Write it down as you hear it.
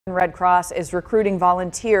Red Cross is recruiting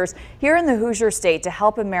volunteers here in the Hoosier State to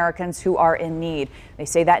help Americans who are in need. They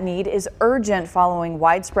say that need is urgent following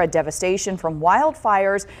widespread devastation from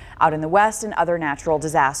wildfires out in the West and other natural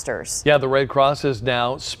disasters. Yeah, the Red Cross is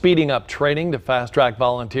now speeding up training to fast-track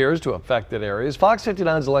volunteers to affected areas. Fox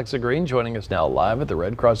 59's Alexa Green joining us now live at the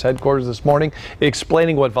Red Cross headquarters this morning,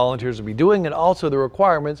 explaining what volunteers will be doing and also the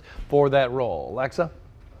requirements for that role. Alexa?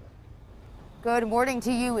 Good morning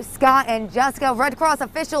to you, Scott and Jessica. Red Cross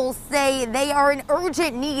officials say they are in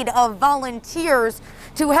urgent need of volunteers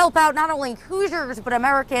to help out not only Hoosiers, but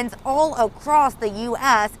Americans all across the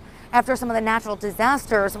U.S. after some of the natural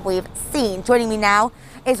disasters we've seen. Joining me now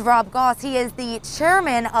is Rob Goss. He is the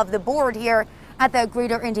chairman of the board here at the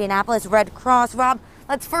Greater Indianapolis Red Cross. Rob,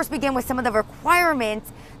 let's first begin with some of the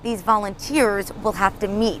requirements these volunteers will have to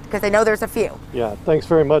meet, because I know there's a few. Yeah, thanks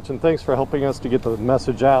very much, and thanks for helping us to get the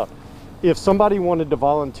message out. If somebody wanted to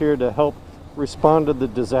volunteer to help respond to the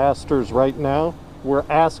disasters right now, we're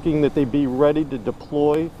asking that they be ready to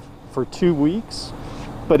deploy for 2 weeks.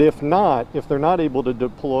 But if not, if they're not able to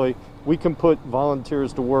deploy, we can put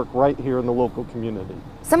volunteers to work right here in the local community.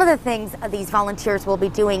 Some of the things these volunteers will be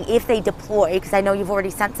doing if they deploy, because I know you've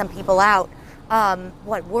already sent some people out,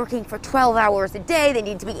 working for 12 hours a day, they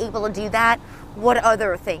need to be able to do that. What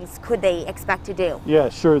other things could they expect to do? Yeah,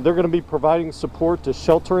 sure. They're going to be providing support to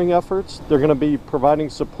sheltering efforts. They're going to be providing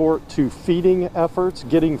support to feeding efforts,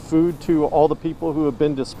 getting food to all the people who have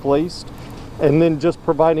been displaced, and then just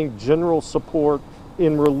providing general support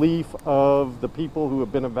in relief of the people who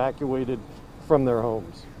have been evacuated from their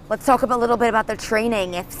homes. Let's talk a little bit about the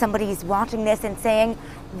training. If somebody's watching this and saying,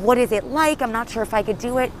 what is it like? I'm not sure if I could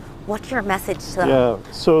do it. What's your message to them? Yeah,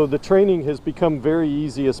 so the training has become very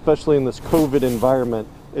easy, especially in this COVID environment.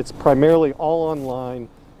 It's primarily all online.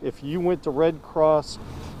 If you went to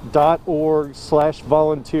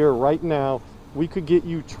redcross.org/volunteer right now, we could get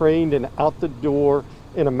you trained and out the door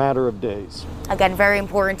in a matter of days. Again, very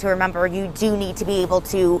important to remember, you do need to be able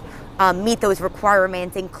to meet those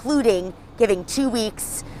requirements, including giving 2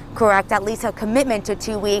 weeks, correct, at least a commitment to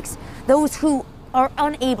 2 weeks. Those who are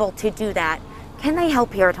unable to do that, can they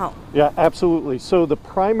help here at home? Yeah, absolutely. So the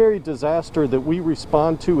primary disaster that we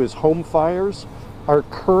respond to is home fires. Our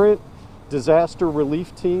current disaster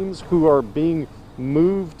relief teams who are being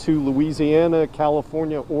moved to Louisiana,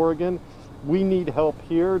 California, Oregon, we need help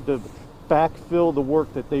here to backfill the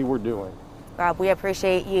work that they were doing. Rob, we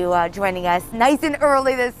appreciate you joining us nice and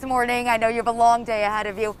early this morning. I know you have a long day ahead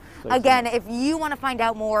of you. Thanks. Again, if you want to find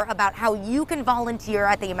out more about how you can volunteer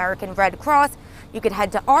at the American Red Cross, you can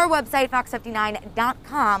head to our website,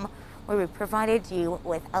 fox59.com, where we provided you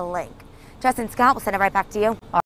with a link. Justin, Scott, we'll send it right back to you.